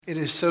It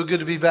is so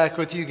good to be back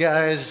with you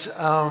guys.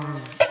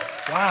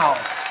 Wow.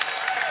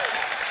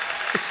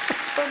 It's so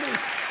funny.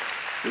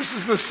 This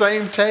is the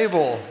same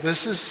table.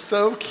 This is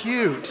so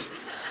cute.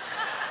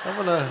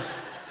 I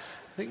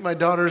think my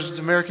daughter's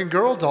American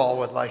Girl doll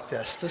would like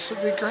this. This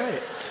would be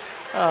great.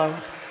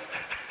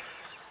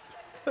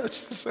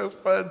 That's just so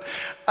fun.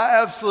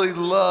 I absolutely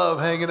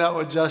love hanging out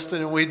with Justin,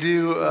 and we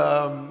do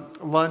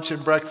lunch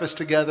and breakfast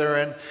together.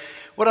 And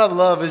what I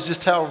love is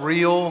just how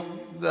real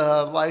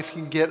life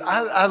can get.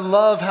 I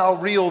love how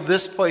real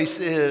this place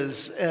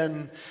is.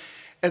 And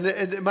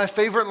my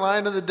favorite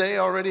line of the day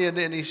already,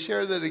 and he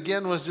shared that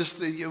again, was just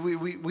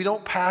we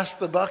don't pass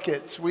the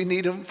buckets. We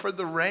need them for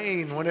the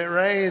rain when it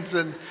rains.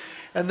 And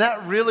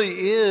that really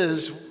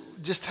is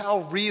just how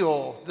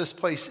real this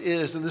place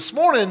is. And this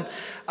morning,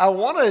 I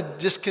want to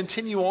just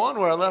continue on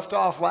where I left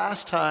off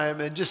last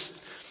time and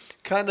just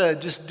kind of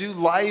just do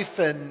life.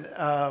 And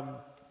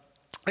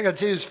I got to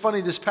tell you, it's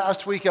funny, this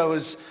past week I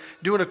was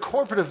doing a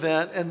corporate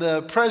event and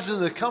the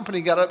president of the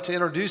company got up to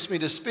introduce me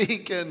to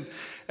speak, and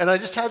I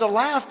just had to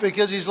laugh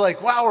because he's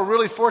like, wow, we're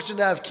really fortunate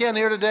to have Ken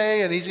here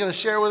today, and he's going to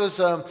share with us,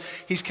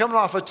 he's coming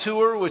off a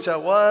tour, which I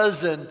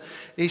was, and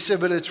he said,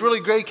 but it's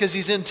really great because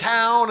he's in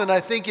town, and I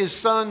think his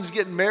son's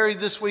getting married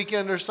this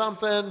weekend or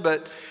something,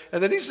 and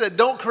then he said,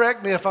 don't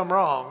correct me if I'm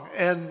wrong,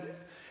 and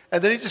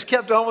then he just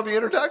kept on with the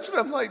introduction.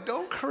 I'm like,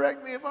 don't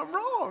correct me if I'm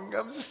wrong.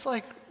 I'm just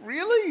like,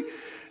 really?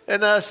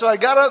 And so I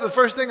got up, the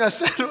first thing I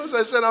said was,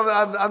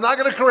 I'm not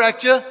going to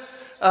correct you.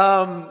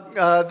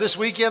 This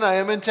weekend I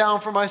am in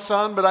town for my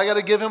son, but I got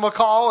to give him a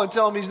call and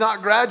tell him he's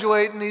not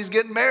graduating, he's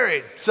getting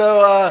married.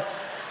 So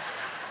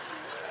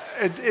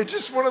it's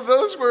just one of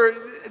those where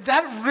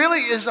that really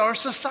is our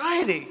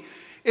society.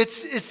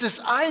 It's this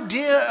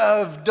idea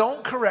of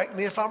don't correct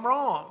me if I'm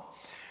wrong.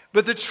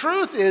 But the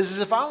truth is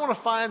if I want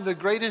to find the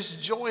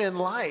greatest joy in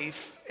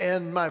life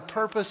and my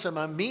purpose and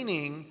my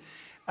meaning,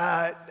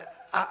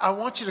 I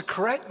want you to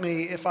correct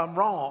me if I'm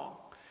wrong,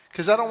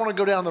 because I don't want to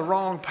go down the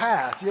wrong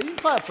path. Yeah, you can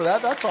clap for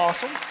that. That's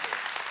awesome.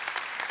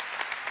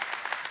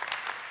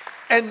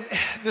 And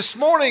this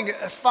morning,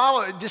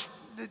 just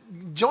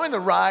join the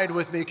ride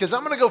with me, because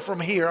I'm going to go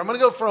from here. I'm going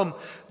to go from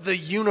the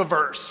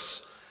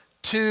universe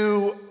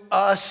to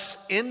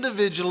us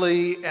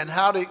individually and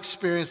how to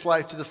experience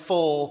life to the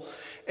full.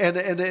 And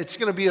it's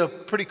going to be a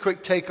pretty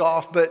quick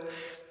takeoff, but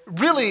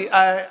really,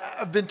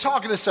 I've been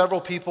talking to several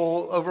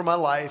people over my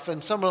life,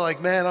 and some are like,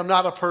 man, I'm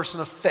not a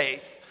person of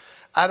faith.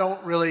 I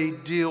don't really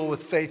deal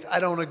with faith. I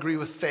don't agree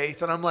with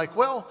faith. And I'm like,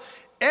 well,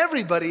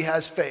 everybody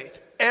has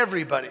faith.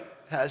 Everybody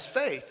has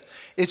faith.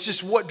 It's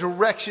just what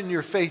direction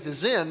your faith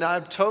is in. Now, I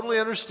totally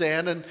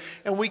understand,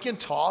 and we can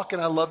talk,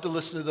 and I love to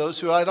listen to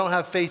those who I don't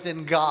have faith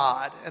in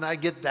God, and I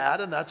get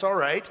that, and that's all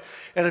right.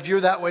 And if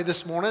you're that way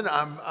this morning,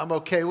 I'm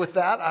okay with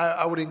that.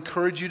 I would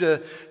encourage you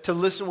to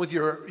listen with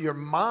your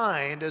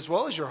mind as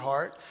well as your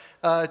heart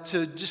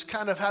to just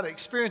kind of how to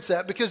experience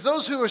that. Because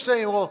those who are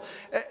saying, well,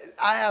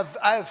 I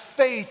have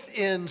faith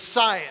in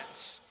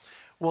science.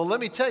 Well, let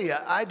me tell you,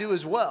 I do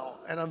as well,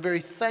 and I'm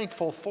very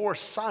thankful for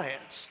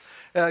science.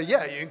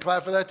 Yeah, you can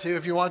clap for that too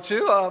if you want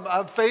to.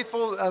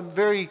 I'm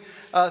very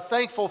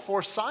thankful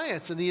for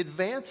science and the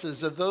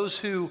advances of those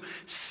who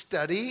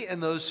study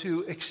and those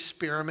who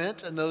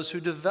experiment and those who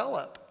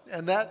develop.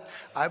 And that,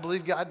 I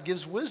believe God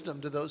gives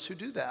wisdom to those who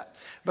do that.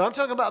 But I'm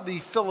talking about the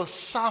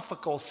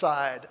philosophical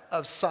side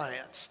of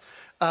science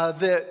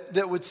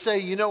that would say,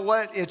 you know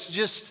what,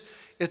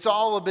 it's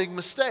all a big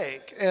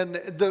mistake. And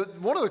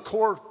one of the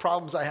core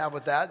problems I have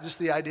with that, just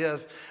the idea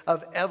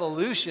of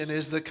evolution,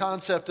 is the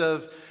concept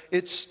of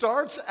it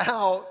starts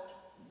out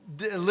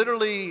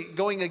literally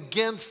going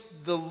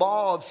against the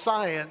law of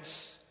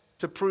science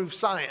to prove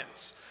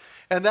science.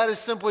 And that is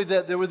simply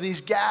that there were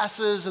these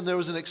gases and there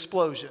was an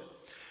explosion.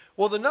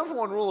 Well, the number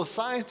one rule of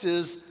science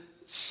is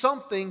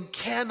something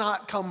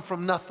cannot come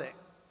from nothing,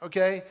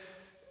 okay?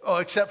 Oh,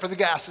 except for the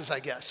gases, I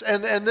guess.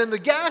 And then the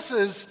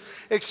gases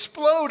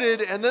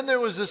exploded, and then there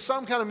was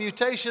some kind of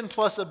mutation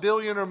plus a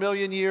billion or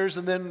million years,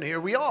 and then here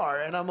we are.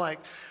 And I'm like,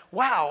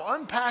 wow,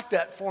 unpack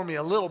that for me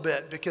a little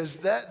bit, because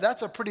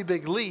that's a pretty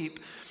big leap.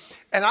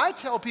 And I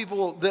tell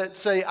people that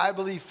say, I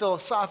believe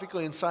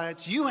philosophically in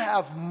science, you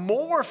have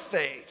more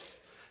faith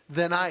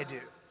than I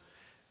do.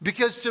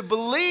 Because to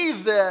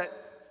believe that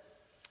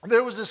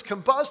there was this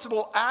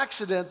combustible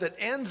accident that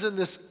ends in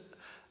this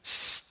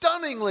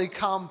stunningly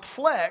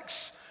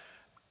complex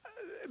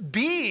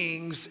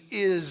beings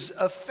is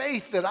a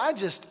faith that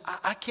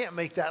I can't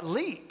make that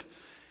leap.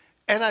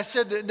 And I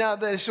said, now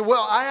they said,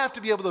 well, I have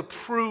to be able to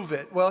prove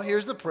it. Well,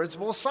 here's the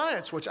principle of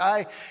science, which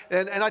I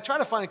try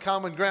to find a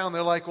common ground.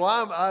 They're like,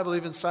 well, I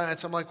believe in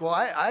science. I'm like, well,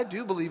 I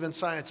do believe in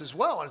science as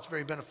well, and it's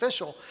very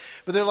beneficial.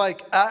 But they're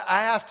like,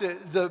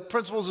 the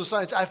principles of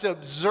science, I have to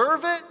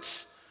observe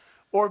it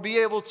or be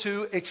able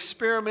to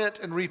experiment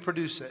and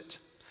reproduce it.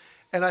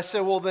 And I said,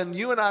 well, then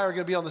you and I are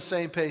going to be on the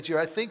same page here.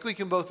 I think we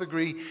can both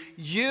agree,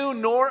 you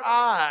nor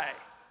I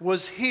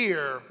was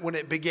here when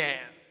it began.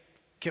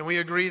 Can we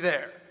agree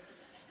there?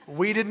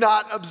 We did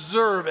not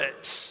observe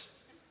it.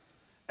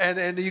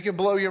 And you can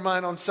blow your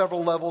mind on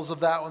several levels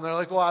of that one. They're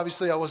like, well,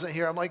 obviously I wasn't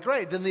here. I'm like,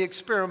 great. Then the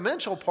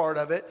experimental part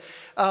of it,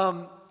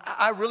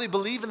 I really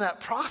believe in that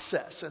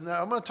process. And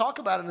I'm going to talk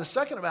about it in a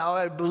second about how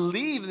I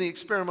believe in the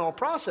experimental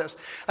process.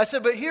 I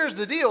said, but here's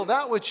the deal.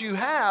 That which you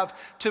have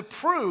to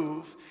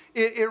prove,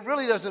 it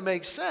really doesn't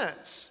make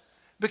sense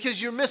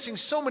because you're missing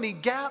so many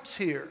gaps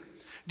here.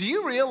 Do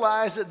you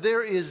realize that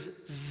there is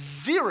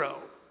zero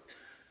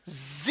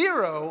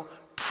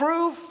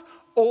proof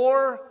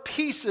or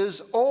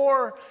pieces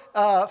or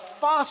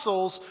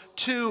fossils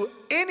to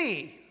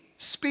any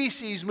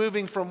species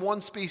moving from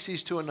one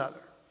species to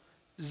another?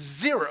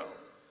 Zero.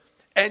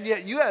 And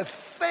yet you have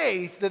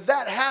faith that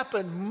that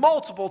happened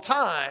multiple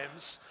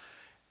times,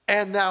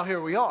 and now here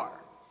we are.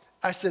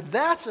 I said,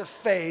 that's a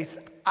faith.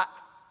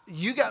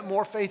 You got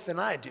more faith than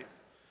I do.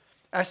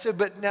 I said,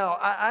 but now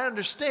I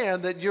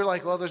understand that you're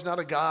like, well, there's not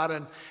a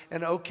God,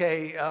 and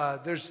okay,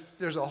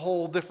 there's a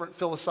whole different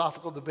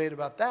philosophical debate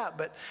about that,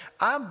 but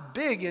I'm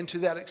big into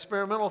that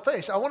experimental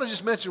faith. I want to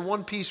just mention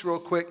one piece real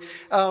quick.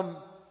 How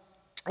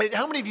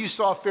many of you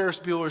saw Ferris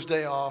Bueller's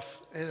Day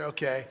Off?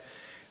 Okay.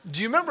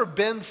 Do you remember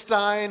Ben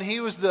Stein? He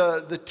was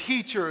the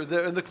teacher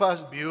in the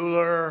class.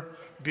 Bueller.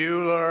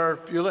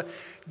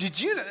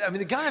 Did you know? I mean,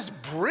 the guy's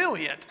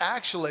brilliant,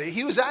 actually.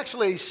 He was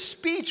actually a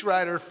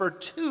speechwriter for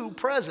 2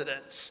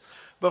 presidents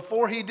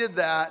before he did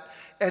that.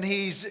 And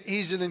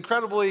he's an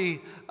incredibly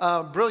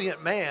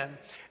brilliant man.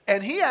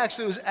 And he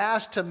actually was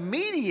asked to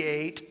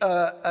mediate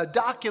a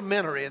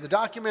documentary. And the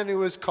documentary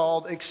was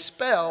called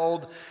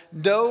Expelled,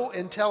 No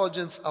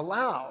Intelligence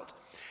Allowed.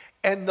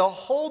 And the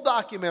whole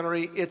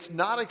documentary, it's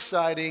not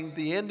exciting.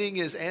 The ending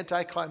is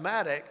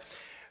anticlimactic.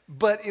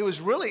 But it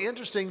was really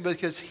interesting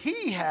because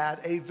he had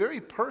a very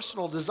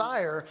personal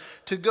desire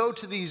to go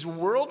to these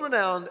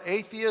world-renowned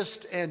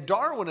atheists and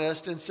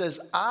Darwinists and says,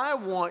 I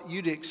want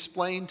you to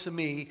explain to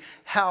me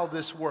how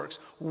this works.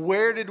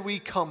 Where did we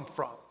come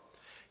from?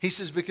 He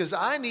says, because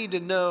I need to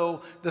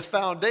know the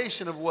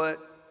foundation of what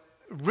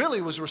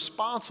really was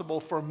responsible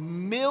for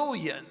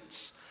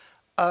millions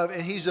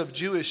and he's of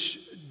Jewish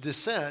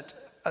descent,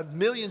 of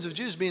millions of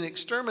Jews being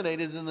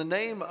exterminated in the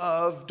name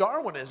of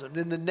Darwinism,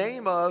 in the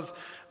name of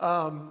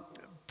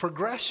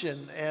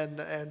progression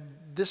and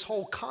this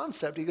whole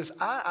concept. He goes,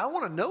 I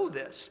want to know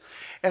this.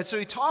 And so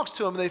he talks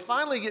to them, and they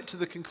finally get to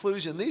the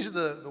conclusion. These are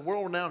the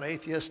world-renowned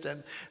atheists,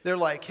 and they're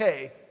like,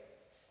 hey,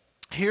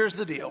 here's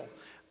the deal.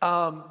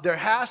 There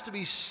has to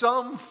be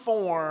some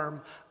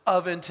form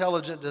of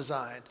intelligent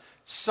design,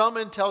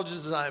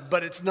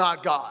 but it's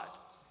not God.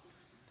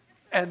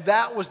 And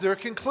that was their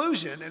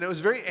conclusion, and it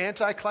was very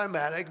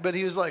anticlimactic. But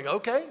he was like,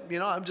 "Okay,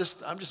 I'm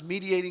just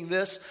mediating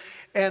this,"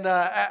 and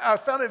I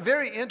found it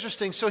very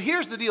interesting. So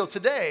here's the deal: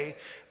 today,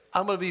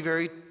 I'm going to be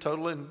very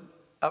total and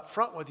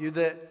upfront with you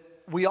that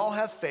we all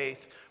have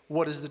faith.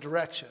 What is the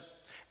direction,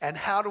 and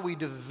how do we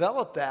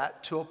develop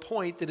that to a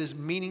point that is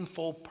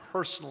meaningful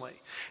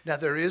personally? Now,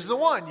 there is the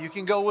one you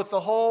can go with the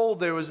whole.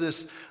 There was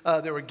this.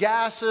 There were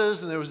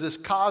gases, and there was this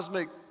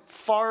cosmic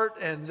fart,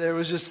 and there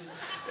was just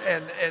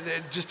and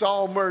it just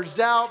all merged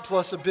out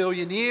plus 1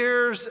 billion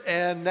years,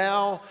 and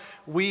now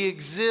we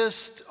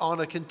exist on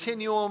a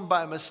continuum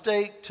by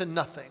mistake to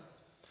nothing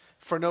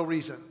for no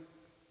reason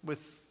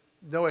with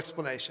no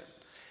explanation.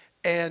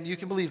 And you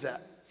can believe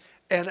that.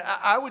 And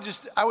I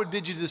would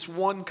bid you this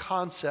one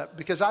concept,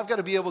 because I've got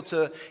to be able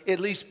to at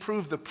least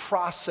prove the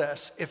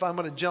process if I'm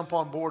going to jump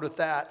on board with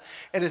that.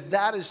 And if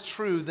that is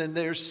true, then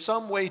there's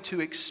some way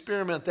to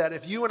experiment that.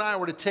 If you and I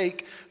were to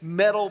take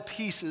metal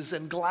pieces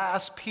and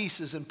glass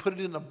pieces and put it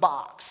in a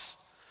box,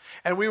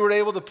 and we were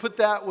able to put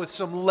that with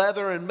some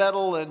leather and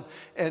metal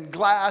and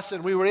glass,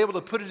 and we were able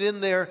to put it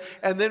in there,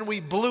 and then we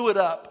blew it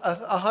up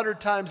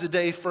 100 times a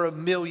day for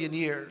 1 million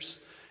years,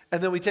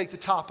 and then we take the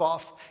top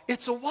off,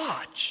 it's a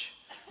watch.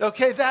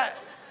 Okay,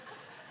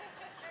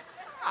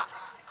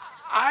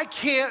 I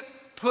can't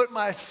put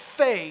my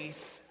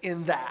faith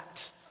in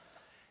that.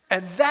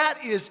 And that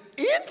is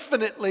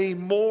infinitely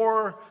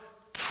more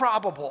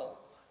probable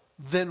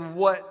than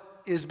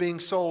what is being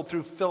sold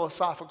through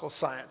philosophical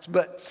science.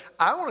 But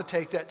I want to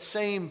take that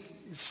same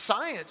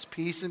science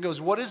piece and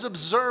goes, what is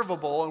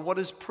observable and what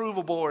is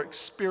provable or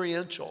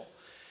experiential?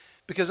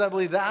 Because I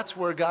believe that's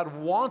where God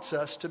wants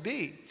us to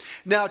be.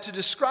 Now, to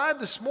describe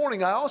this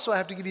morning, I also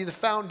have to give you the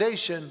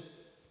foundation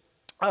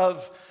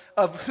of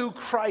who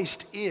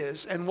Christ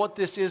is and what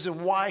this is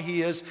and why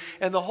he is.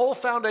 And the whole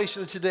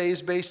foundation of today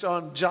is based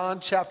on John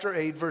chapter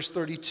 8, verse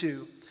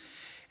 32.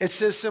 It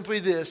says simply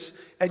this,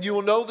 and you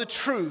will know the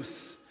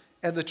truth,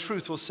 and the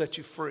truth will set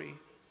you free.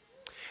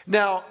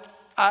 Now,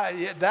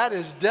 that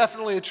is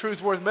definitely a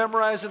truth worth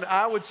memorizing.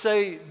 I would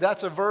say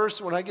that's a verse,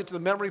 when I get to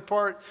the memory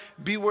part,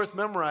 be worth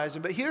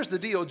memorizing. But here's the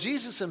deal.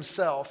 Jesus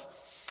himself,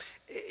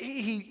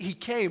 He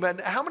came, and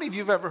how many of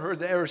you have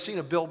ever seen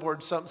a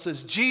billboard, something that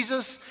says,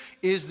 Jesus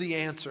is the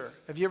answer?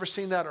 Have you ever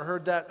seen that or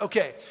heard that?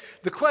 Okay,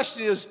 the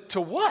question is, to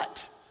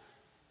what?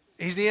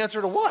 He's the answer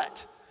to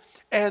what?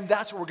 And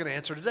that's what we're going to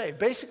answer today.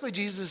 Basically,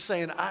 Jesus is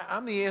saying,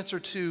 I'm the answer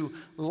to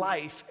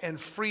life and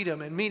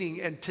freedom and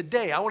meaning. And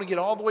today, I want to get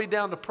all the way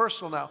down to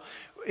personal now.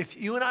 if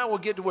you and I will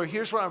get to where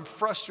here's where I'm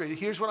frustrated,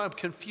 here's what I'm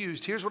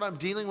confused, here's what I'm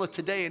dealing with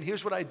today, and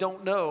here's what I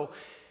don't know,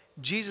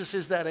 Jesus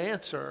is that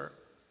answer.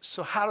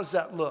 So how does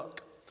that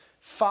look?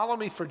 Follow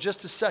me for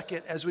just a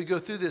second as we go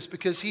through this,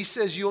 because he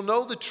says you'll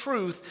know the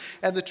truth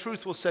and the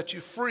truth will set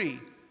you free.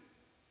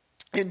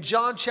 In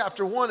John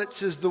chapter 1, it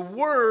says, the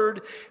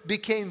Word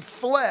became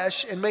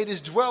flesh and made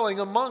his dwelling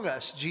among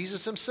us,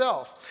 Jesus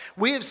himself.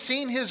 We have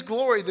seen his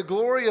glory, the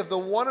glory of the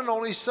one and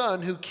only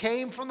Son who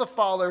came from the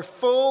Father,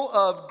 full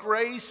of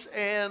grace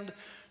and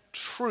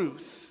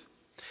truth.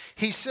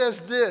 He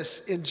says this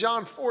in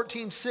John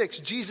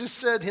 14:6. Jesus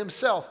said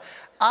himself,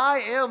 I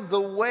am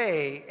the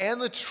way and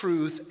the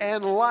truth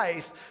and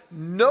life.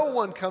 No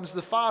one comes to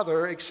the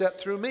Father except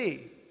through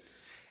me.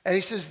 And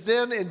he says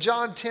then in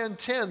John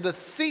 10:10, the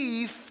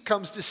thief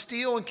comes to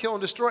steal and kill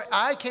and destroy.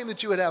 I came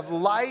that you would have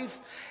life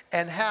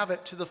and have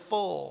it to the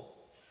full.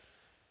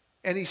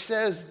 And he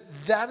says,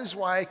 that is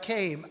why I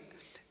came.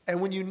 And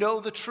when you know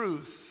the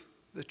truth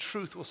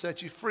will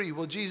set you free.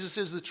 Well, Jesus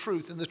is the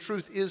truth, and the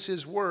truth is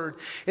his word.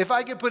 If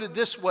I could put it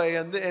this way,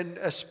 and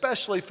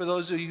especially for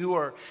those of you who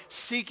are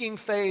seeking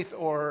faith,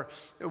 or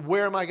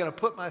where am I going to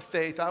put my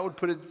faith, I would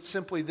put it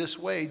simply this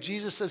way.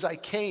 Jesus says, I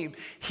came.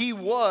 He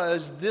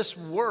was this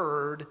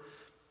word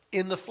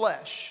in the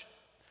flesh.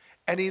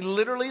 And he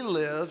literally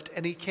lived,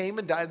 and he came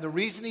and died. And the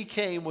reason he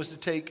came was to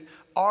take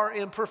our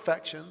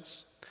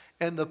imperfections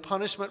and the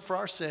punishment for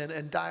our sin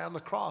and die on the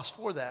cross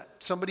for that.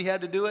 Somebody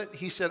had to do it.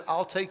 He said,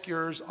 I'll take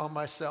yours on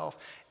myself.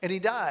 And he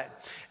died.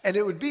 And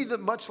it would be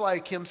much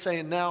like him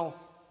saying, now,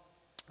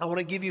 I want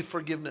to give you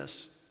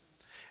forgiveness.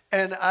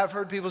 And I've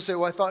heard people say,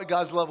 well, I thought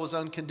God's love was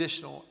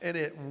unconditional. And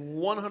it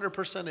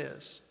 100%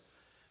 is.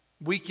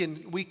 We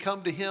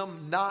come to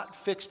him not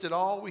fixed at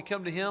all. We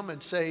come to him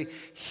and say,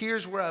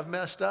 here's where I've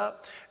messed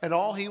up. And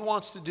all he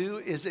wants to do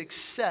is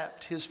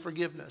accept his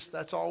forgiveness.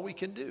 That's all we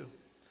can do.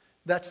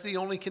 That's the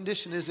only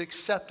condition, is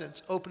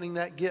acceptance, opening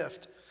that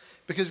gift.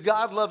 Because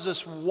God loves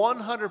us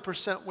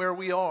 100% where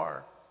we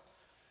are.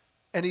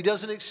 And he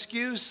doesn't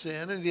excuse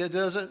sin, and he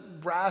doesn't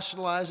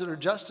rationalize it or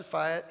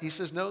justify it. He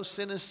says, no,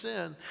 sin is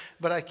sin,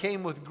 but I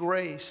came with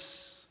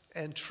grace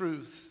and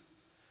truth.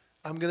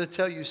 I'm going to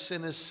tell you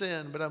sin is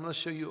sin, but I'm going to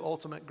show you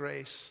ultimate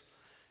grace.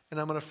 And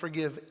I'm going to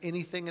forgive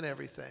anything and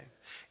everything.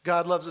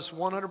 God loves us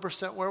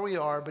 100% where we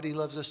are, but he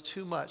loves us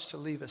too much to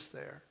leave us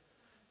there.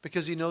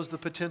 Because he knows the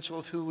potential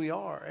of who we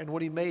are and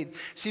what he made.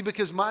 See,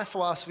 because my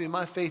philosophy,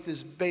 my faith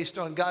is based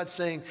on God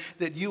saying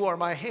that you are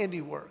my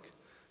handiwork,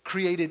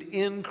 created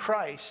in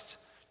Christ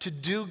to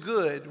do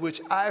good,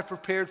 which I have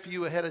prepared for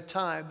you ahead of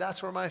time.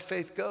 That's where my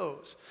faith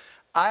goes.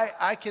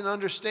 I can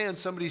understand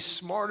somebody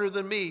smarter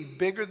than me,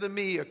 bigger than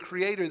me, a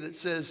creator that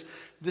says,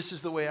 this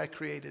is the way I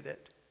created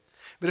it.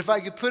 But if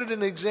I could put it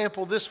in an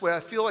example this way, I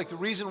feel like the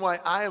reason why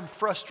I am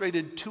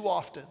frustrated too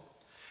often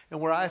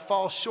and where I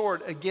fall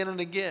short again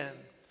and again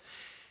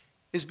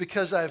is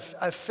because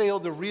I've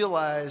failed to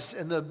realize,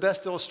 and the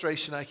best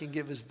illustration I can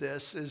give is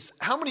this, is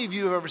how many of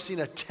you have ever seen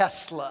a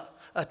Tesla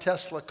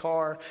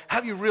car?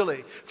 Have you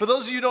really? For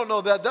those of you who don't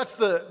know that, that's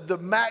the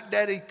Mac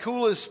Daddy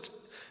coolest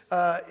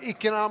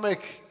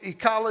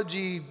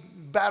ecology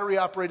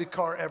battery-operated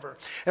car ever.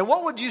 And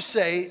what would you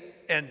say,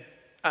 and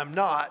I'm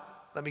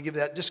not, let me give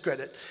that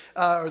discredit,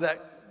 or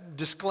that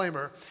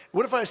disclaimer,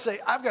 what if I say,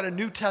 I've got a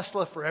new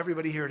Tesla for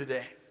everybody here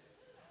today?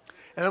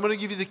 And I'm going to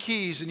give you the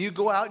keys, and you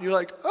go out and you're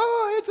like,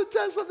 oh, it's a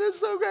Tesla, this is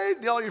so great.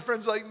 And all your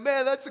friends are like,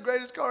 man, that's the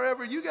greatest car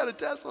ever. You got a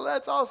Tesla,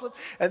 that's awesome.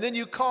 And then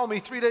you call me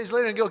 3 days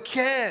later and go,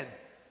 Ken,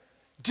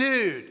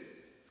 dude,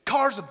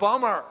 car's a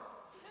bummer.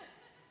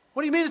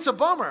 What do you mean it's a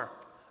bummer?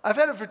 I've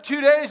had it for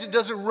 2 days and it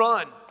doesn't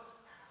run.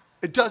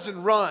 It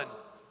doesn't run.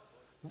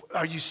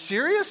 Are you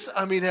serious?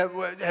 I mean,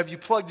 have you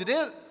plugged it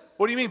in?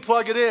 What do you mean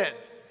plug it in?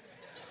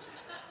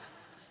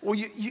 Well,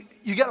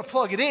 you got to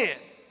plug it in.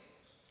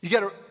 You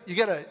got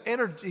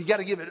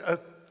to give it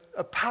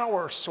a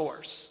power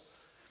source.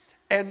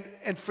 And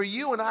for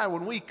you and I,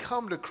 when we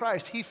come to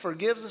Christ, he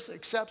forgives us,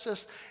 accepts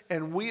us,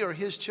 and we are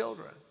his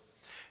children.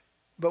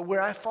 But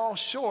where I fall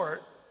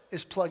short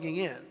is plugging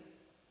in.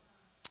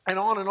 And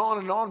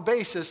on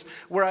basis,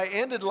 where I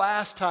ended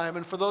last time,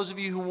 and for those of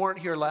you who weren't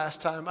here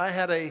last time, I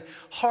had a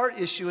heart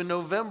issue in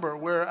November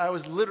where I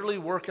was literally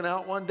working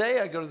out one day.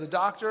 I go to the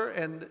doctor,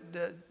 and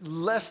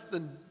less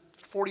than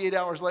 48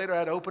 hours later, I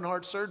had open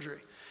heart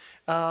surgery.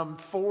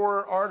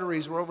 4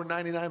 arteries were over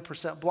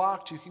 99%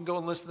 blocked. You can go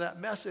and listen to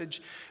that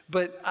message.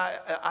 But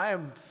I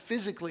am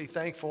physically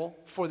thankful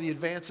for the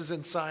advances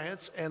in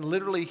science and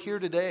literally here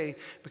today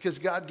because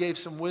God gave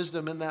some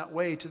wisdom in that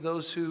way to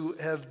those who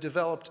have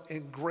developed a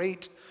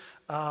great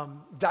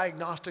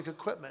diagnostic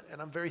equipment. And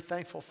I'm very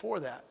thankful for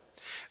that.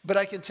 But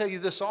I can tell you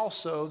this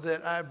also,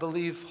 that I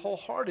believe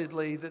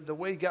wholeheartedly that the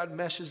way God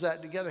meshes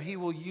that together, he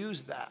will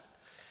use that.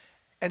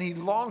 And he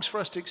longs for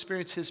us to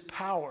experience his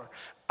power.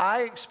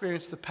 I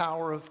experience the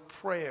power of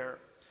prayer.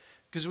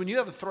 Because when you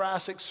have a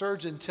thoracic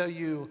surgeon tell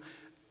you,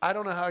 I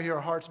don't know how your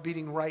heart's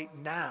beating right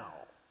now,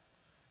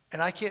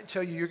 and I can't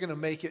tell you you're going to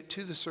make it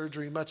to the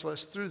surgery, much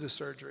less through the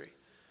surgery.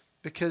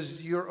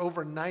 because you're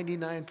over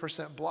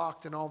 99%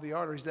 blocked in all the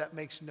arteries. That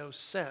makes no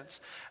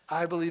sense.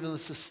 I believe in the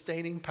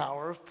sustaining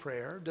power of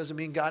prayer. Doesn't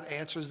mean God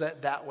answers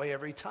that way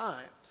every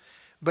time.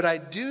 But I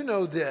do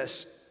know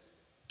this.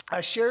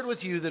 I shared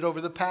with you that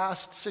over the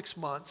past 6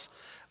 months,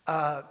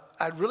 God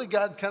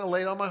kind of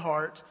laid on my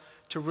heart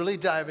to really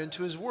dive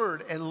into his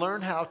word and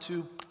learn how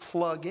to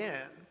plug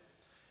in.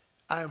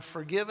 I am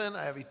forgiven.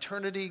 I have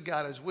eternity.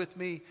 God is with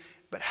me.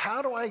 But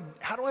how do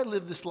I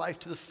live this life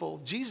to the full?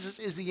 Jesus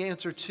is the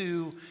answer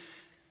to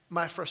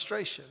my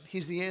frustration.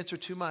 He's the answer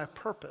to my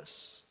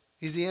purpose.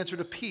 He's the answer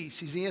to peace.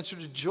 He's the answer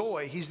to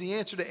joy. He's the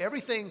answer to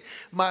everything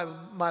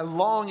my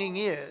longing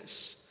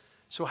is.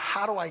 So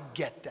how do I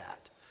get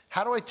that?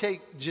 How do I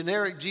take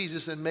generic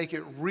Jesus and make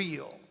it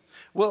real?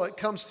 Well, it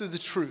comes through the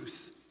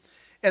truth.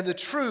 And the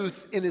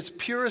truth, in its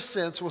purest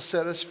sense, will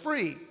set us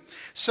free.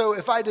 So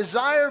if I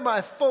desire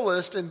my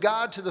fullest and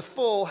God to the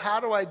full, how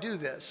do I do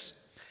this?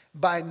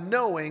 By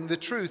knowing the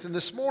truth. And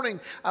this morning,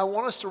 I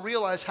want us to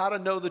realize how to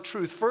know the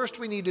truth. First,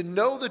 we need to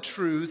know the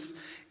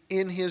truth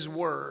in his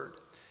word.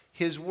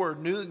 His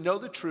word. Know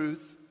the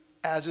truth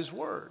as his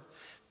word.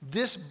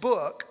 This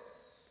book,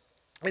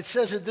 it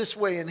says it this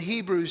way in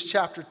Hebrews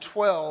chapter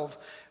 4,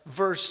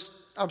 verse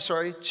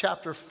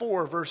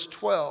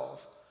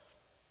 12.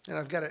 And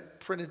I've got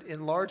it printed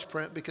in large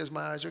print because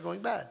my eyes are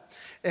going bad.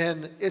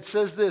 And it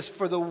says this: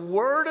 for the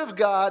word of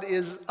God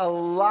is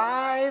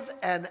alive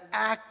and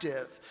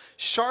active,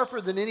 sharper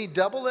than any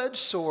double-edged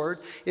sword.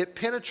 It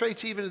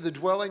penetrates even to the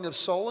dwelling of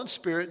soul and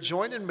spirit,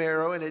 joint and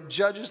marrow, and it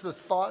judges the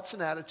thoughts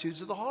and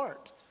attitudes of the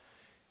heart.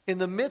 In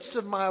the midst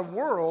of my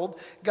world,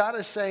 God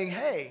is saying,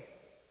 hey,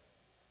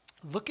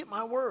 look at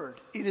my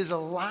word. It is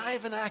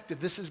alive and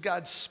active. This is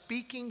God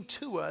speaking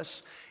to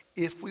us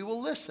if we will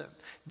listen.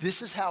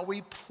 This is how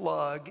we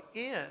plug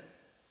in.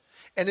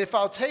 And if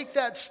I'll take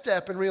that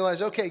step and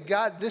realize, okay,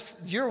 God,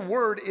 your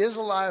word is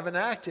alive and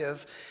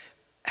active,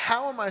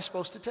 how am I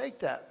supposed to take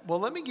that? Well,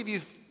 let me give you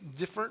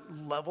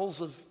different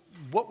levels of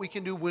what we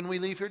can do when we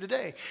leave here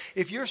today.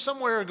 If you're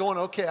somewhere going,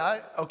 okay,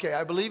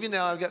 I believe you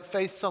now, I've got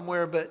faith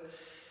somewhere, but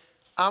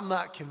I'm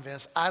not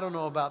convinced. I don't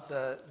know about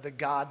the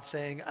God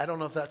thing. I don't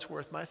know if that's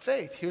worth my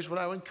faith. Here's what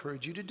I would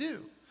encourage you to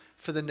do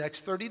for the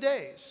next 30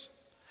 days.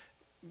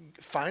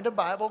 Find a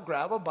Bible,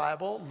 grab a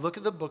Bible, look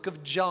at the book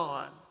of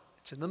John.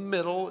 It's in the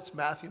middle. It's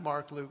Matthew,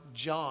 Mark, Luke,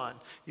 John.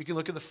 You can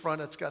look at the front.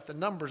 It's got the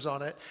numbers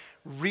on it.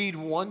 Read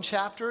one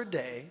chapter a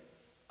day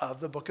of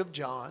the book of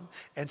John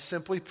and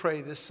simply pray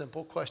this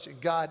simple question: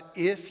 God,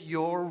 if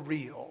you're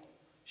real,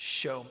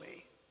 show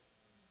me.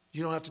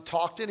 You don't have to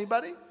talk to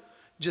anybody.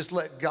 Just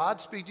let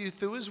God speak to you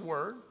through his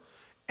word.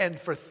 And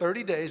for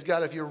 30 days,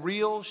 God, if you're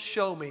real,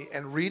 show me.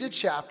 And read a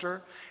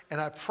chapter,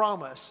 and I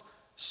promise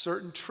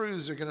certain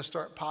truths are going to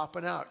start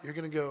popping out. You're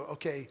going to go,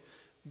 okay,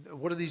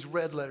 what are these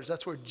red letters?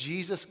 That's where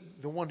Jesus,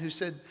 the one who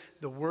said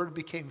the word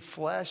became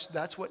flesh,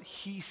 that's what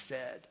he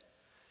said.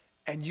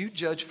 And you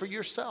judge for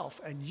yourself.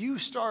 And you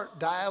start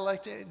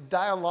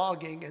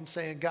dialoguing and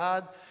saying,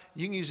 God,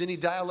 you can use any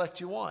dialect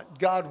you want.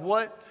 God,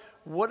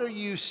 what are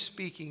you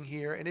speaking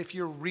here? And if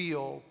you're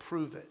real,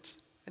 prove it.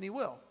 And he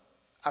will.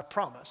 I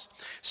promise.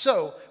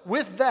 So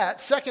with that,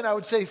 second, I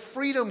would say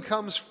freedom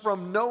comes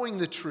from knowing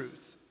the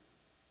truth.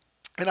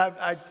 And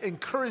I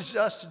encouraged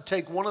us to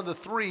take one of the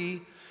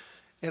three,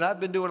 and I've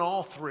been doing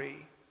all three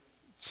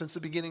since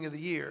the beginning of the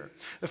year.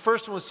 The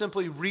first one was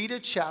simply read a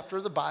chapter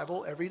of the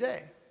Bible every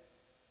day.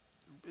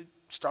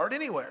 Start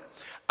anywhere.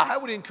 I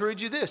would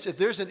encourage you this: if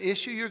there's an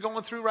issue you're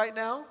going through right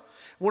now,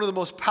 one of the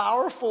most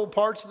powerful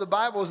parts of the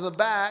Bible is in the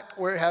back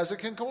where it has a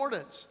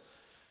concordance.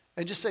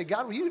 And just say,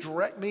 God, will you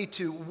direct me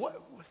to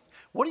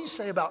what do you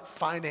say about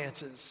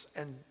finances?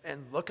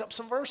 And look up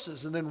some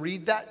verses and then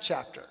read that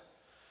chapter.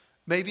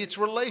 Maybe it's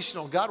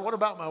relational. God, what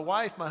about my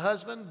wife, my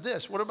husband?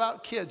 This. What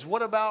about kids?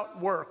 What about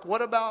work?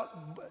 What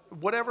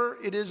about whatever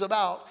it is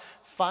about?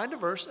 Find a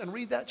verse and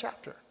read that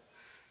chapter.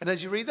 And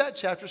as you read that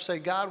chapter, say,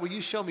 God, will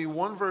you show me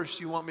one verse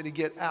you want me to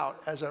get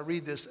out as I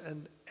read this?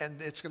 And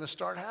it's going to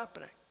start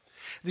happening.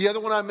 The other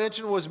one I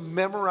mentioned was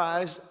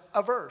memorize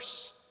a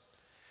verse.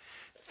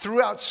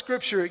 Throughout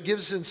Scripture, it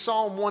gives in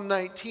Psalm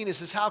 119, it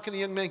says, how can a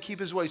young man keep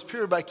his ways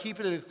pure? By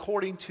keeping it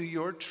according to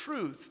your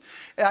truth.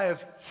 And I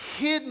have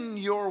hidden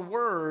your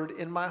word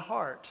in my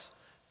heart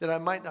that I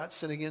might not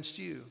sin against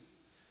you.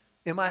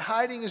 Am I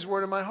hiding his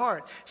word in my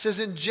heart? It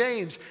says in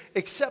James,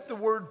 accept the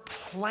word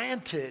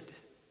planted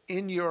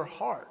in your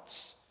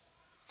hearts.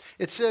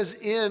 It says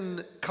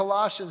in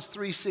Colossians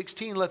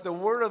 3:16, let the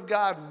word of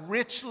God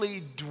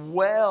richly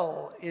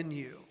dwell in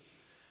you.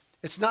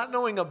 It's not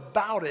knowing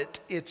about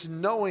it, it's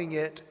knowing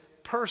it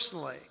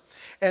personally.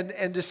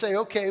 And to say,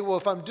 okay, well,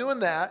 if I'm doing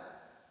that,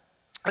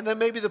 and then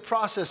maybe the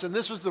process, and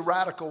this was the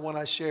radical one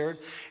I shared,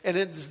 and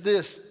it's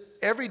this: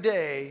 every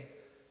day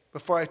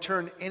before I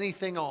turn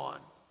anything on,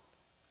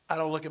 I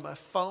don't look at my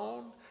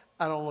phone,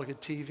 I don't look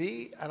at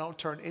TV, I don't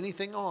turn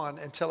anything on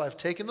until I've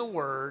taken the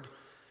word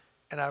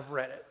and I've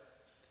read it.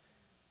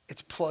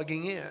 It's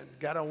plugging in.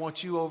 God, I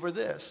want you over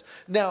this.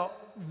 Now,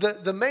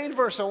 the main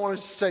verse I wanted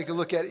to take a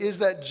look at is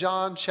that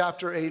John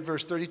chapter 8,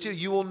 verse 32.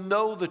 You will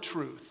know the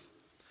truth.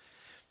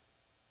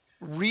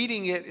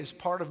 Reading it is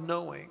part of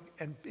knowing,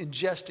 and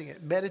ingesting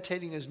it.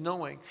 Meditating is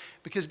knowing.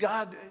 Because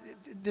God,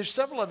 there's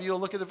several of you who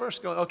look at the verse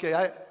going, okay,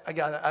 I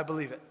got it, I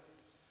believe it.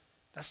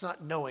 That's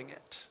not knowing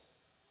it.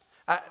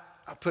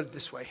 I'll put it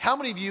this way. How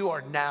many of you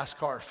are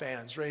NASCAR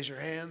fans? Raise your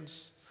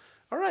hands.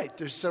 All right,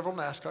 there's several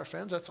NASCAR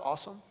fans. That's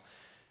awesome.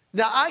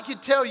 Now, I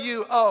could tell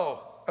you,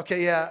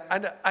 okay, yeah,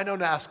 I know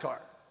NASCAR.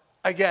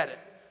 I get it.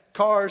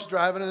 Cars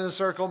driving in a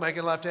circle,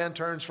 making left-hand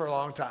turns for a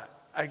long time.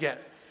 I get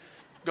it.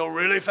 Go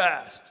really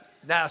fast.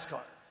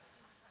 NASCAR.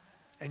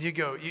 And you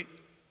go,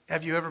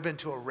 have you ever been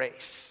to a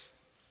race?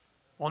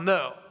 Well,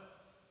 no.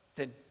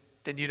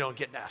 Then you don't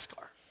get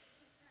NASCAR.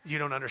 You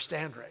don't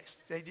understand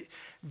race.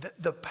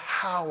 The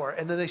power,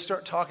 and then they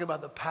start talking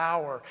about the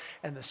power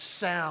and the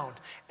sound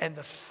and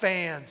the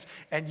fans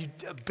and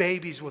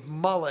babies with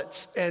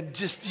mullets and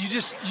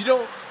you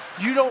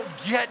don't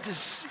get to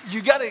see,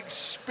 you got to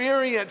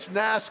experience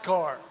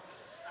NASCAR.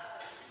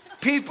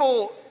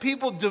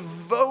 People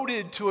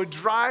devoted to a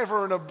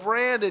driver and a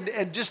brand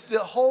and just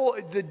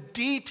the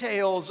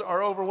details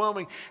are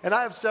overwhelming. And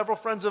I have several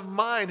friends of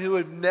mine who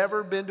have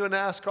never been to a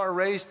NASCAR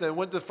race. They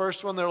went to the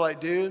first one. They're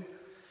like, dude,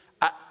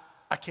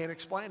 I can't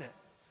explain it.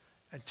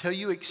 Until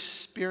you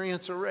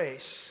experience a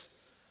race,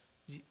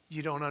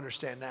 you don't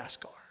understand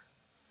NASCAR.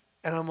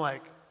 And I'm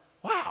like,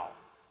 wow.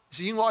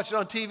 So you can watch it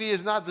on TV.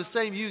 It's not the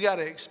same. You got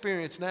to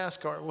experience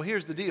NASCAR. Well,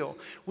 here's the deal.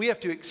 We have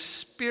to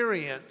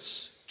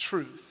experience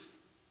truth.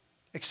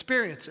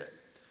 Experience it.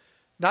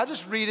 Not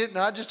just read it,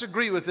 not just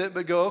agree with it,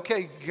 but go,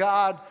 okay,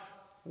 God,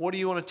 what do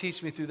you want to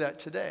teach me through that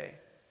today?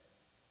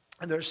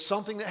 And there's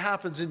something that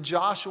happens in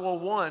Joshua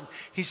 1.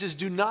 He says,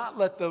 do not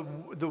let the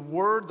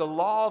word, the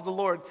law of the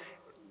Lord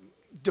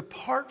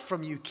depart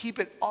from you. Keep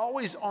it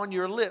always on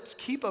your lips.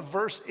 Keep a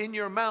verse in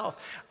your mouth.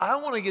 I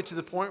want to get to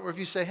the point where if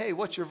you say, hey,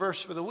 what's your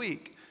verse for the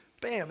week?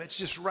 Bam, it's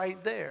just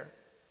right there.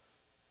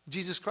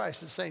 Jesus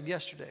Christ, the same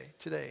yesterday,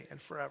 today, and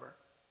forever.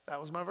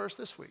 That was my verse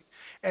this week.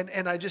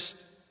 And I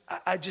just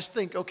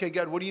think, okay,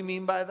 God, what do you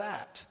mean by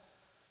that?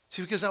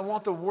 See, because I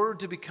want the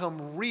word to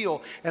become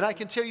real. And I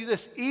can tell you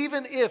this,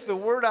 even if the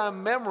word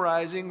I'm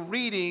memorizing,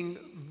 reading,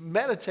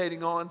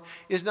 meditating on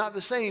is not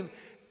the same,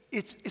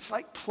 it's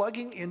like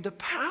plugging into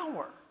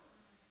power.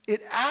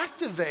 It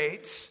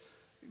activates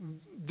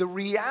the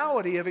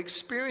reality of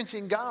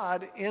experiencing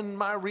God in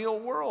my real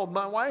world.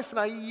 My wife and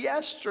I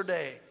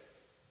yesterday,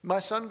 my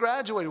son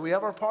graduated. We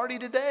have our party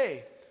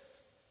today.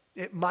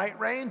 It might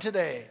rain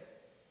today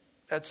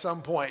at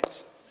some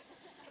point,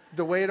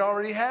 the way it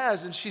already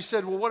has. And she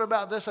said, well, what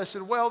about this? I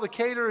said, well, the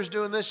caterer is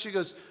doing this. She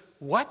goes,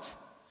 what?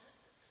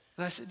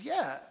 And I said,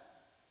 yeah,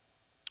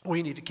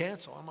 we need to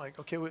cancel. I'm like,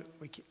 okay,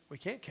 we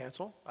can't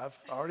cancel. I've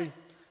already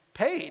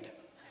paid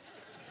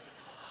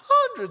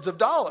hundreds of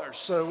dollars,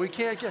 so we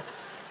can't get.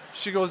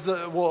 She goes,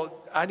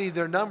 well, I need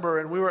their number.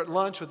 And we were at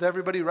lunch with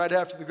everybody right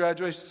after the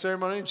graduation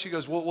ceremony. And she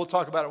goes, well, we'll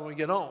talk about it when we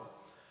get home.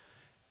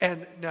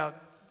 And now,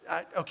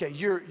 okay,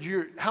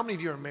 how many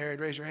of you are married?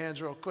 Raise your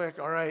hands real quick.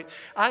 All right.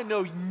 I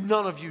know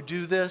none of you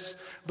do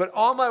this, but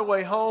on my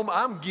way home,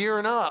 I'm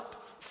gearing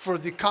up for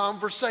the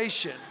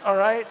conversation. All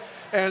right.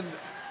 And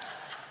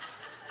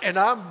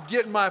I'm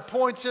getting my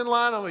points in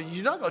line. I'm like,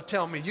 you're not going to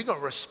tell me you're going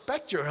to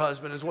respect your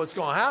husband is what's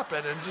going to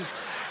happen.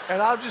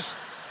 And I'm just,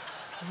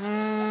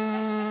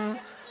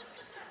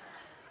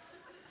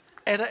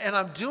 And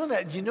I'm doing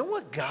that. And you know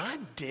what God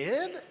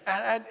did?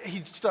 And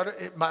he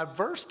started, my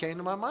verse came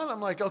to my mind.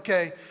 I'm like,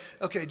 okay,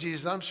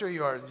 Jesus, I'm sure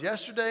you are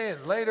yesterday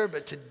and later,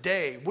 but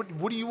today, what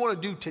do you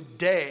want to do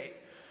today?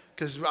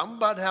 Because I'm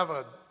about to have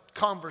a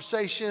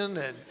conversation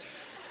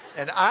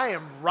and I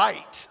am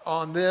right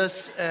on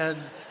this. And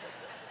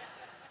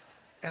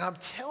I'm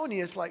telling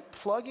you, it's like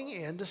plugging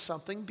into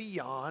something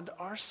beyond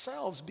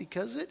ourselves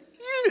because it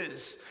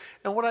is.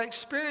 And what I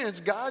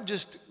experienced, God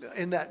just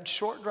in that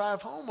short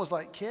drive home was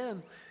like,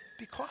 Ken,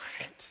 be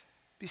quiet.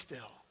 Be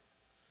still.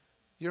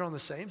 You're on the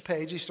same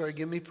page. He started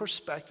giving me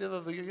perspective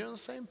of you're on the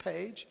same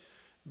page.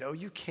 No,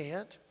 you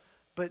can't.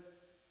 But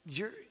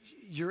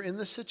you're in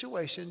the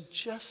situation.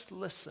 Just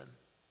listen.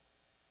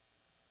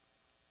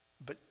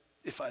 But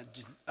if I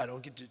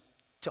don't get to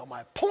tell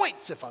my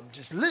points if I'm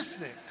just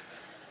listening.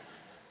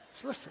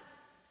 Just listen.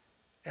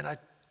 And I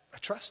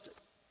trust it.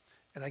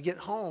 And I get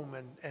home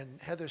and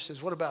Heather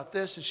says, what about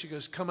this? And she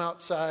goes, come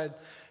outside.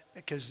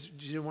 Because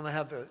you didn't want to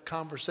have the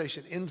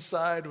conversation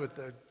inside with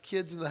the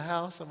kids in the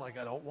house. I'm like,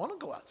 I don't want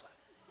to go outside.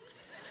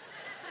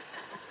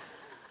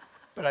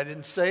 But I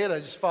didn't say it. I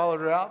just followed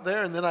her out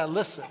there, and then I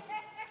listened.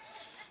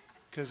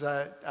 Because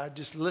I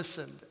just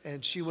listened.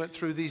 And she went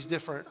through these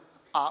different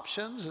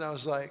options, and I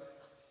was like,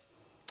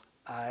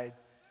 I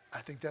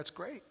think that's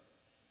great.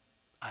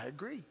 I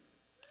agree.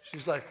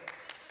 She's like,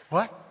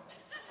 what?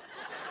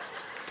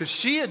 Because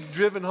she had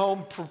driven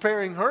home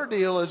preparing her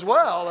deal as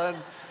well,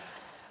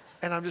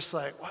 and I'm just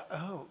like,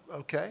 oh,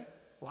 okay.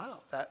 Wow,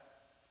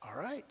 all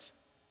right.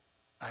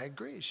 I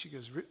agree. She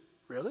goes,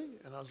 really?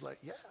 And I was like,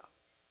 yeah.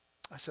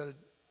 I said,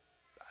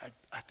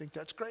 I think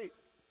that's great.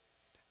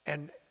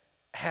 And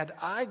had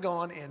I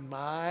gone in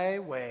my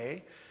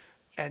way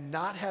and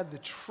not had the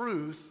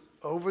truth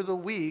over the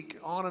week,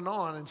 on and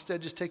on, instead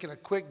of just taking a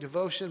quick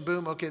devotion,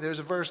 boom, okay, there's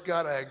a verse,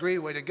 God, I agree,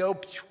 way to go.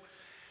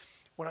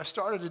 What I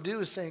started to do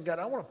is saying, God,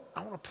 I want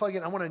to plug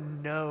in, I want to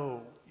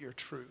know your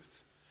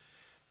truth.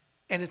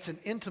 And it's an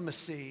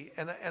intimacy,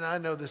 and I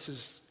know this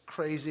is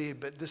crazy,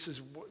 but this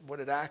is what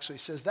it actually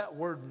says. That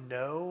word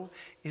know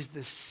is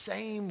the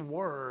same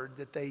word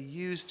that they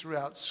use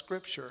throughout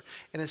Scripture.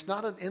 And it's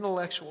not an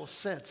intellectual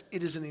sense.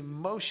 It is an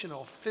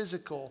emotional,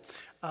 physical,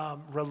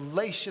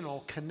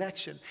 relational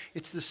connection.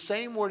 It's the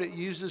same word it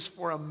uses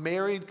for a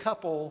married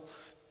couple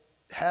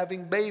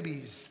having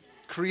babies,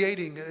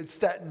 creating. It's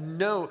that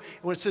know.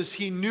 When it says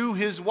he knew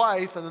his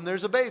wife and then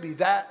there's a baby,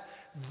 that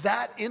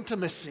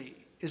intimacy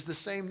is the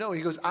same know.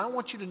 He goes, I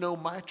want you to know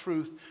my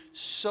truth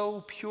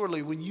so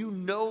purely. When you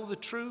know the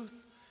truth,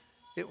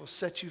 it will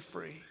set you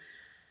free.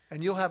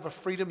 And you'll have a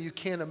freedom you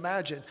can't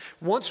imagine.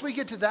 Once we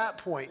get to that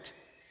point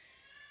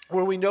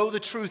where we know the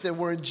truth and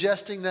we're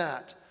ingesting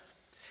that,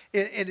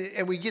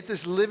 and we get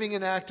this living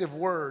and active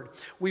word,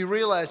 we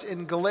realize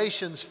in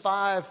Galatians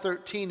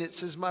 5:13, it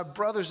says, my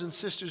brothers and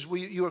sisters,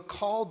 you are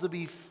called to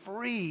be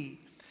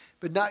free,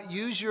 but not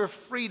use your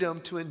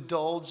freedom to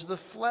indulge the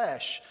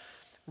flesh.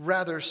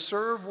 Rather,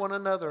 serve one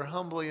another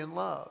humbly in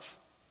love.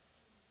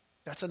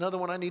 That's another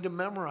one I need to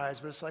memorize,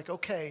 but it's like,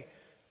 okay,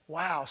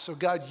 wow. So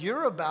God,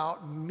 you're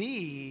about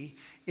me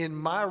in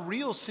my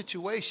real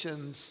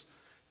situations,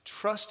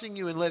 trusting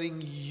you and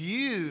letting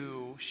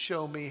you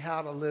show me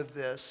how to live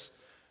this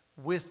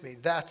with me.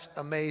 That's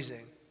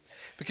amazing.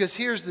 Because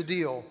here's the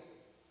deal.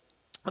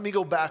 Let me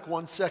go back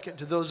 1 second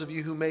to those of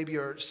you who maybe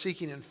are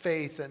seeking in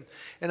faith.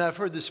 And I've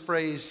heard this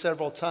phrase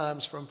several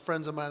times from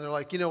friends of mine. They're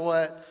like, you know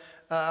what?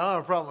 I don't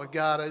have a problem with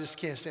God. I just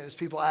can't stand these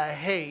people. I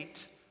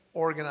hate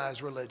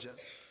organized religion.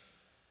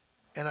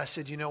 And I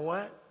said, you know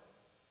what?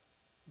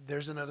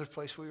 There's another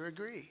place where we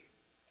agree.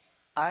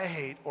 I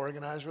hate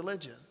organized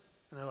religion.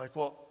 And they're like,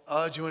 well,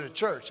 did you went to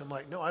church? I'm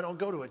like, no, I don't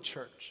go to a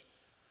church.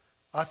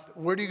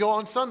 Where do you go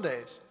on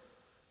Sundays?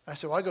 I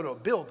said, well, I go to a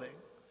building.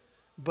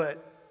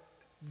 But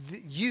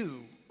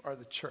you are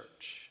the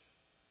church,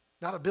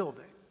 not a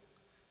building.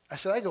 I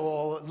said, I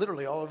go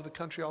literally all over the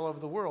country, all over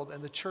the world,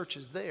 and the church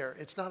is there.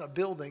 It's not a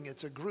building,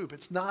 it's a group.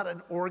 It's not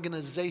an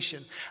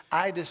organization.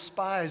 I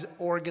despise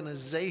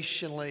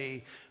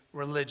organizationally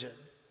religion.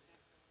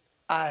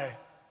 I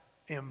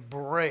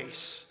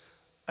embrace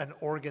an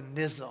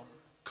organism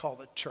called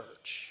the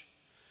church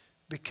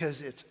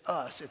because it's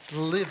us, it's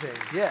living,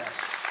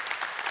 yes.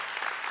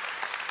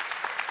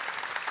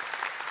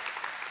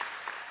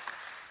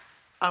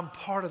 I'm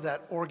part of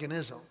that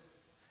organism.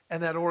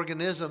 And that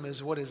organism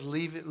is what is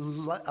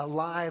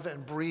alive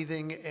and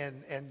breathing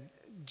and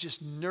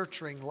just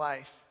nurturing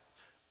life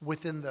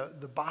within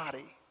the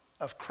body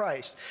of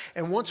Christ.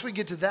 And once we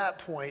get to that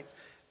point,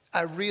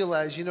 I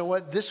realize, you know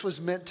what, this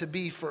was meant to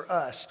be for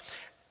us.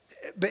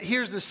 But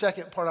here's the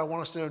second part I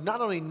want us to know.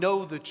 Not only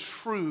know the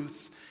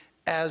truth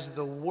as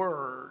the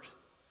word,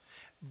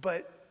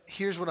 but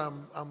here's what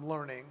I'm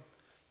learning.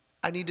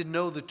 I need to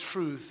know the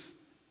truth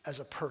as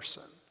a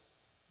person,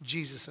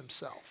 Jesus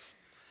himself.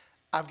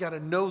 I've got to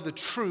know the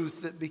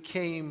truth that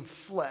became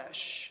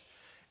flesh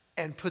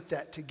and put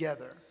that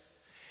together.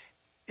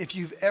 If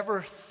you've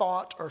ever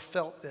thought or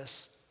felt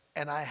this,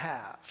 and I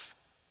have,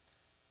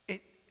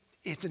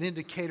 it's an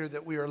indicator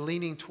that we are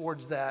leaning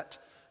towards that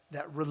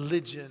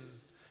religion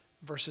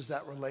versus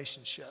that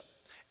relationship.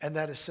 And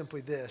that is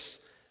simply this: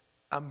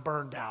 I'm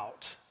burned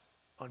out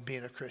on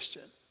being a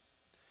Christian.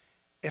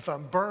 If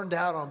I'm burned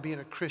out on being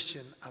a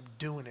Christian, I'm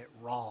doing it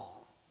wrong.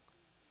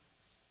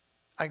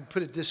 I can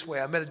put it this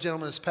way. I met a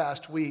gentleman this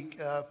past week,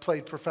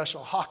 played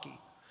professional hockey.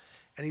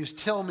 And he was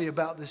telling me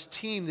about this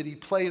team that he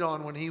played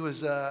on when he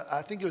was,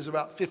 I think it was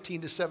about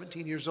 15 to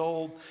 17 years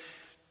old.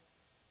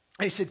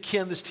 He said,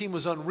 Ken, this team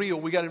was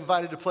unreal. We got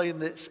invited to play in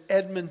this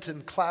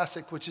Edmonton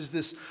Classic, which is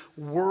this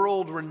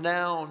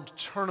world-renowned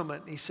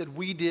tournament. And he said,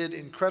 we did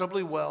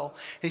incredibly well.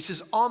 And he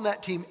says, on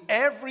that team,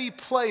 every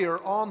player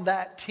on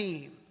that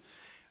team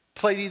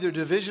played either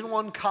Division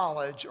I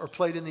college or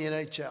played in the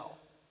NHL.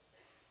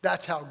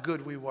 That's how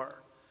good we were.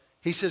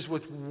 He says,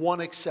 with one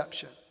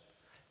exception,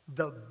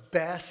 the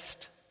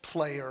best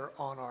player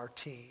on our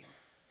team.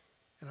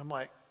 And I'm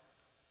like,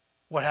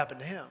 what happened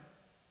to him?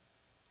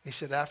 He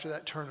said, after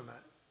that tournament,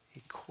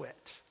 he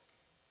quit.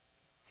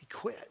 He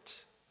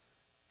quit.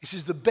 He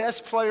says, the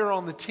best player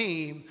on the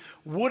team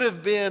would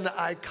have been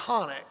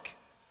iconic,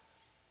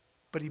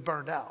 but he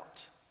burned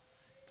out.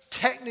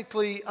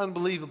 Technically,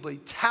 unbelievably,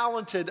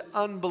 talented,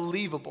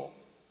 unbelievable,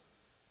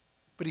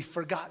 but he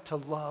forgot to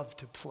love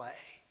to play.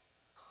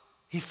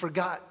 He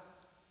forgot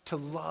to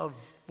love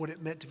what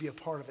it meant to be a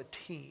part of a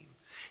team.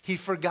 He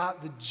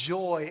forgot the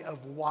joy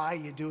of why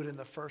you do it in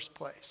the first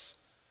place.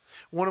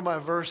 One of my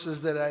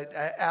verses that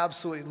I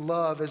absolutely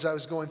love as I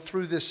was going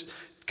through this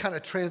kind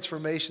of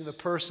transformation of the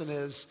person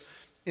is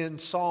in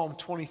Psalm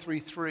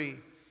 23:3.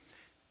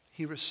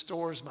 He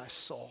restores my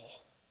soul,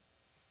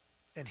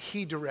 and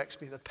he directs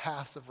me the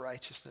path of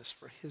righteousness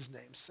for his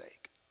name's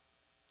sake.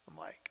 I'm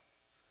like,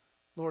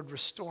 Lord,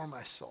 restore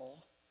my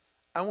soul.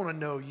 I want to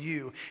know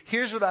you.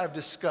 Here's what I've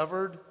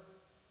discovered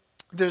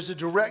there's a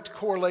direct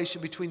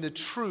correlation between the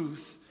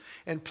truth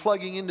and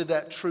plugging into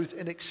that truth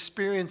and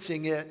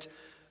experiencing it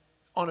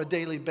on a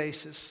daily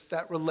basis,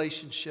 that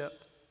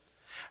relationship.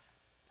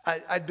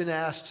 I'd been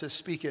asked to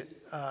speak at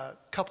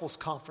couples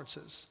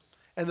conferences.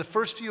 And the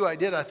first few I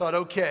did, I thought,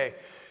 okay,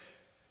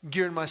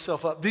 gearing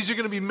myself up. These are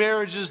going to be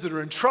marriages that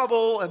are in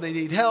trouble and they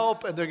need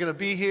help and they're going to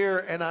be here.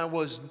 And I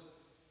was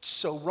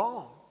so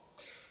wrong.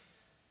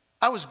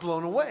 I was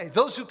blown away.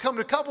 Those who come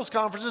to couples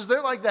conferences,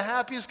 they're like the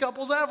happiest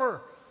couples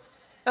ever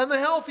and the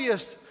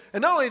healthiest.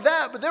 And not only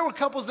that, but there were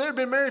couples that had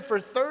been married for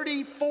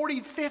 30, 40,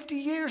 50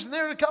 years. And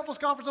they're at a couples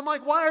conference. I'm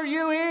like, why are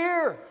you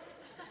here?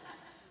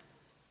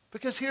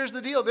 Because here's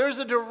the deal. There's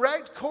a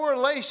direct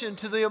correlation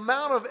to the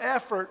amount of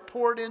effort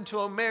poured into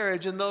a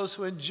marriage and those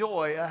who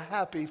enjoy a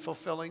happy,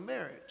 fulfilling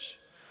marriage.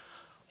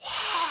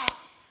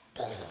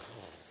 Wow.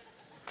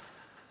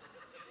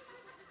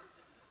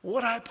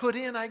 What I put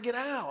in, I get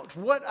out.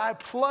 What I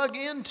plug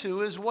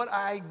into is what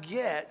I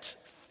get,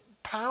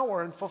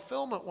 power and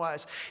fulfillment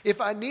wise.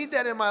 If I need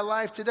that in my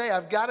life today,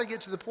 I've got to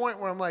get to the point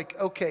where I'm like,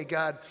 okay,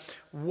 God,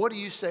 what do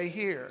you say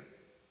here?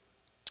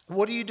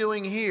 What are you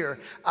doing here?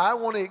 I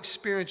want to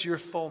experience your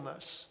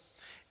fullness.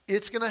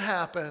 It's going to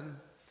happen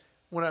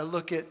when I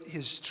look at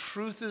his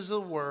truth as a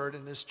word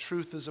and his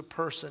truth as a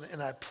person,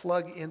 and I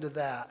plug into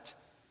that.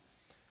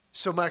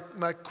 So my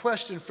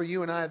question for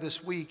you and I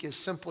this week is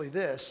simply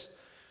this.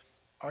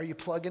 Are you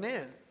plugging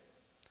in?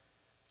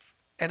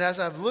 And as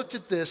I've looked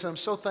at this, I'm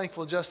so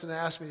thankful Justin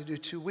asked me to do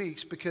 2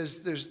 weeks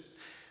because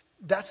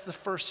that's the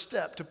first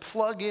step, to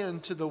plug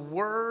into the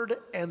word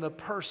and the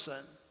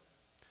person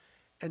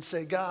and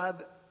say,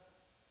 God,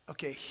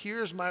 okay,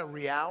 here's my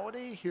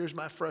reality, here's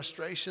my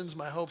frustrations,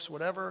 my hopes,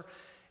 whatever,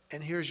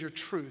 and here's your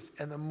truth.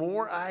 And the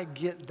more I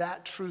get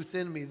that truth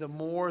in me, the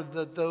more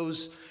that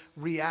those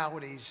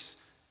realities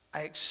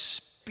I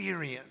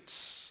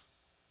experience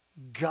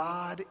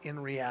God in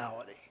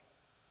reality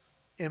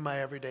in my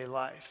everyday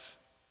life.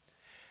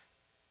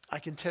 I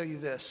can tell you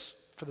this,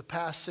 for the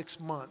past 6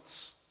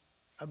 months,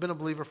 I've been a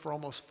believer for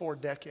almost 4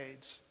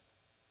 decades.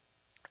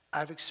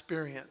 I've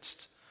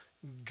experienced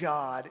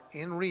God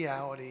in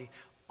reality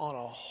on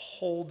a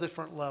whole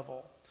different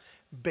level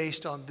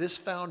based on this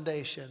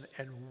foundation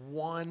and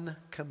one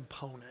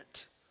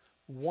component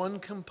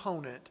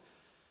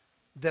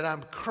that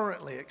I'm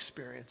currently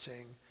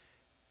experiencing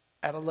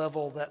at a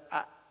level that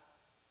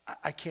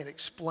I can't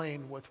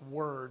explain with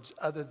words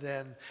other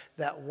than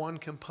that one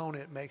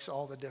component makes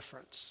all the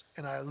difference.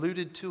 And I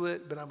alluded to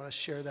it, but I'm going to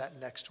share that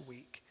next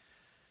week.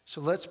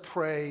 So let's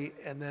pray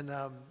and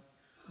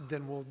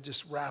then we'll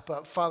just wrap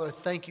up. Father,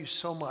 thank you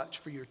so much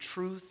for your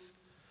truth.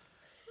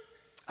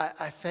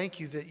 I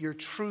thank you that your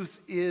truth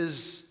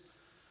is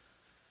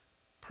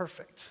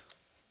perfect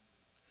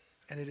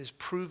and it is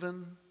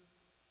proven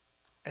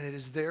and it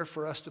is there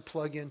for us to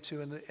plug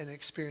into and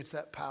experience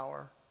that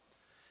power.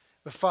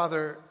 But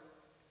Father,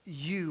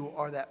 you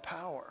are that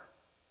power.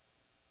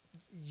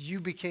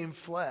 You became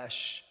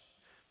flesh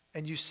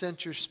and you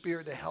sent your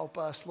Spirit to help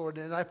us, Lord.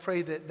 And I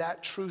pray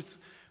that truth,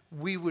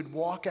 we would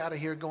walk out of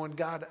here going,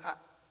 God,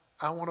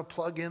 I want to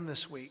plug in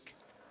this week.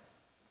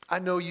 I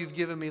know you've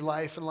given me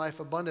life and life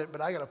abundant, but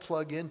I got to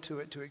plug into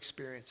it to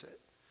experience it.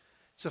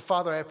 So,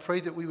 Father, I pray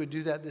that we would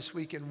do that this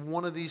week in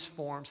one of these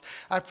forms.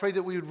 I pray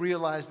that we would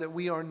realize that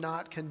we are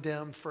not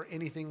condemned for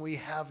anything we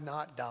have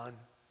not done.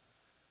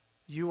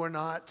 You are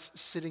not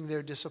sitting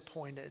there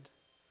disappointed.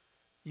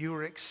 You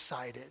are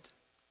excited.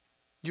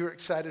 You're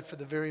excited for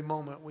the very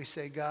moment we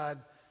say, God,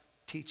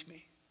 teach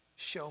me,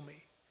 show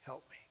me,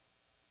 help me.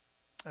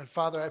 And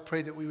Father, I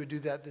pray that we would do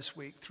that this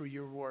week through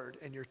your word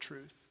and your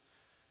truth.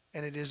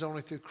 And it is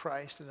only through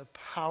Christ and the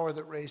power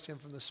that raised him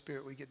from the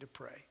Spirit we get to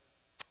pray.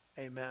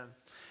 Amen.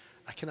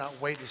 I cannot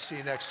wait to see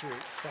you next week.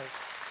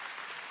 Thanks.